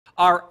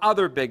Our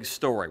other big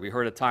story, we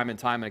heard it time and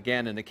time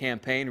again in the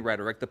campaign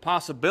rhetoric, the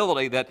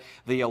possibility that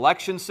the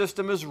election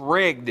system is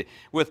rigged.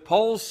 With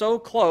polls so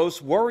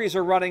close, worries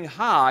are running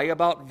high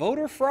about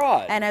voter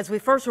fraud. And as we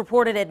first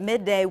reported at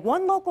midday,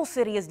 one local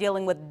city is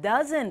dealing with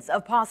dozens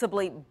of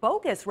possibly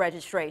bogus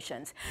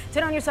registrations.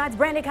 10 on your side's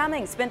Brandy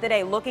Cummings spent the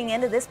day looking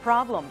into this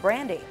problem.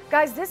 Brandy.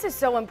 Guys, this is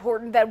so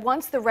important that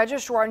once the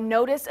registrar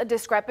noticed a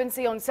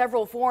discrepancy on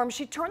several forms,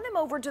 she turned them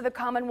over to the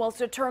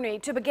Commonwealth's attorney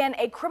to begin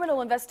a criminal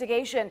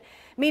investigation.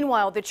 Meanwhile,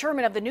 the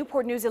chairman of the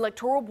Newport News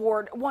Electoral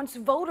Board wants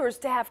voters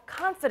to have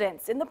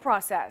confidence in the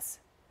process.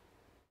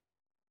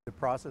 The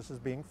process is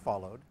being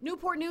followed.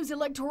 Newport News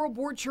Electoral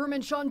Board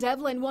Chairman Sean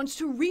Devlin wants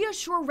to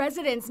reassure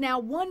residents now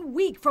 1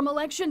 week from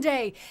Election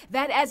Day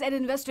that as an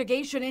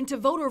investigation into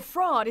voter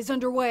fraud is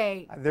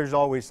underway. There's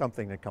always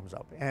something that comes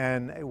up,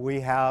 and we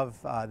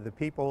have the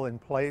people in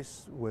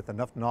place with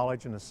enough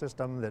knowledge in the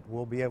system that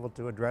we'll be able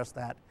to address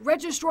that.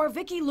 Registrar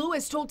Vicki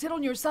Lewis told 10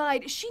 on Your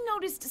Side she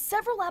noticed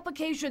several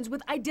applications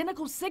with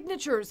identical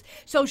signatures,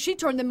 so she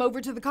turned them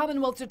over to the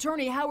Commonwealth's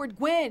attorney Howard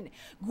Gwynn.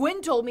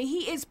 Gwynn told me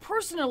he is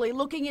personally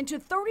looking into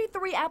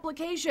 33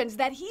 applications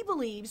that he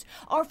believes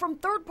are from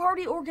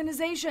third-party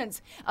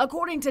organizations.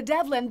 According to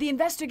Devlin, the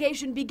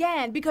investigation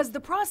began because the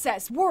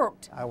process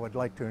worked. I would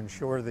like to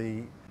ensure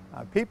the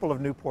people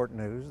of Newport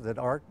News that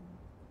our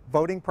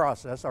voting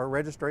process, our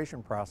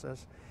registration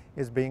process,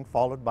 is being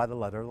followed by the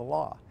letter of the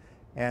law,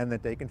 and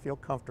that they can feel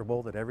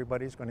comfortable that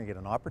everybody's going to get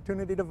an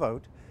opportunity to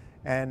vote,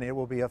 and it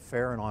will be a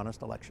fair and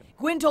honest election.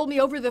 Gwynn told me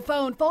over the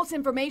phone false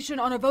information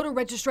on a voter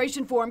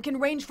registration form can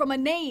range from a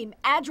name,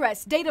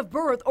 address, date of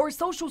birth, or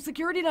social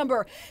security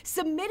number.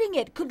 Submitting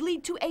it could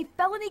lead to a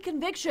felony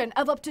conviction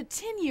of up to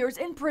 10 years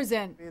in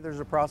prison. There's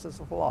a process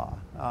of law.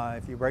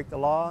 If you break the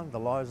law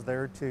is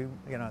there to,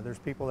 there's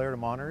people there to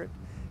monitor it,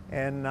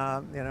 and,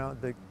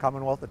 the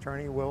Commonwealth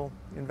attorney will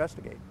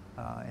investigate,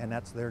 and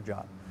that's their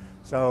job.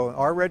 So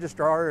our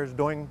registrar is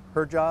doing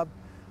her job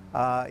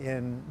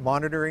in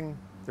monitoring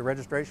the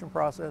registration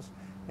process,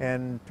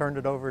 and turned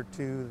it over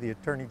to the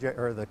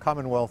the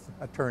Commonwealth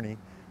attorney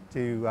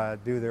to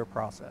do their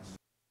process.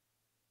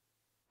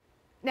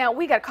 Now,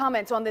 we got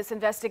comments on this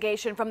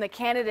investigation from the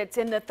candidates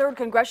in the 3rd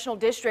Congressional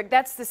District.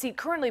 That's the seat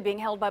currently being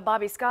held by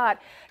Bobby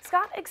Scott.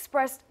 Scott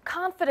expressed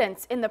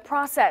confidence in the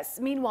process.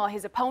 Meanwhile,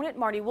 his opponent,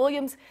 Marty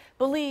Williams,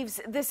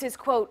 believes this is,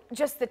 quote,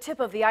 just the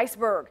tip of the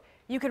iceberg.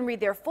 You can read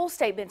their full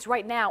statements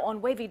right now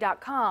on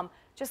wavy.com.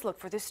 Just look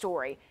for this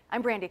story.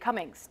 I'm Brandy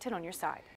Cummings, 10 on Your Side.